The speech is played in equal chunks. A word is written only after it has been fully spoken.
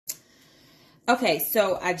Okay,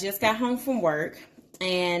 so I just got home from work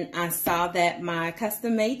and I saw that my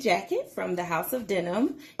custom made jacket from the House of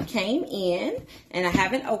Denim came in and I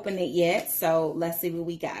haven't opened it yet, so let's see what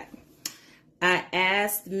we got. I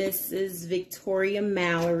asked Mrs. Victoria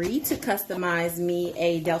Mallory to customize me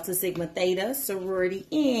a Delta Sigma Theta Sorority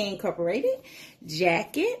Incorporated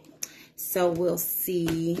jacket. So we'll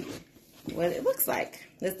see what it looks like.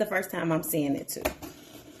 This is the first time I'm seeing it too.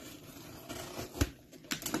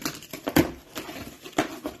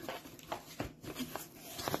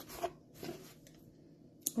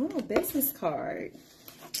 Oh, business card.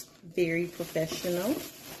 Very professional.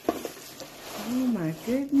 Oh my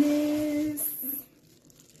goodness.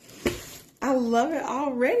 I love it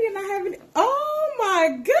already and I haven't. Oh my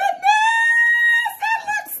goodness. That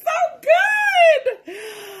looks so good.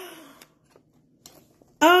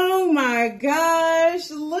 Oh my gosh.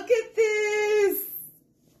 Look at this.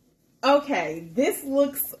 Okay. This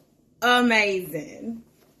looks amazing.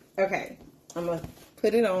 Okay. I'm going to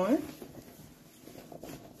put it on.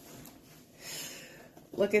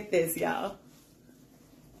 Look at this, y'all.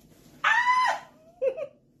 Ah!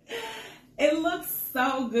 It looks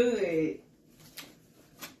so good.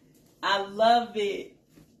 I love it.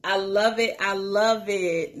 I love it. I love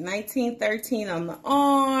it. 1913 on the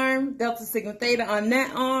arm. Delta Sigma Theta on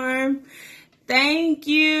that arm. Thank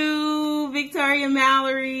you, Victoria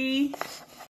Mallory.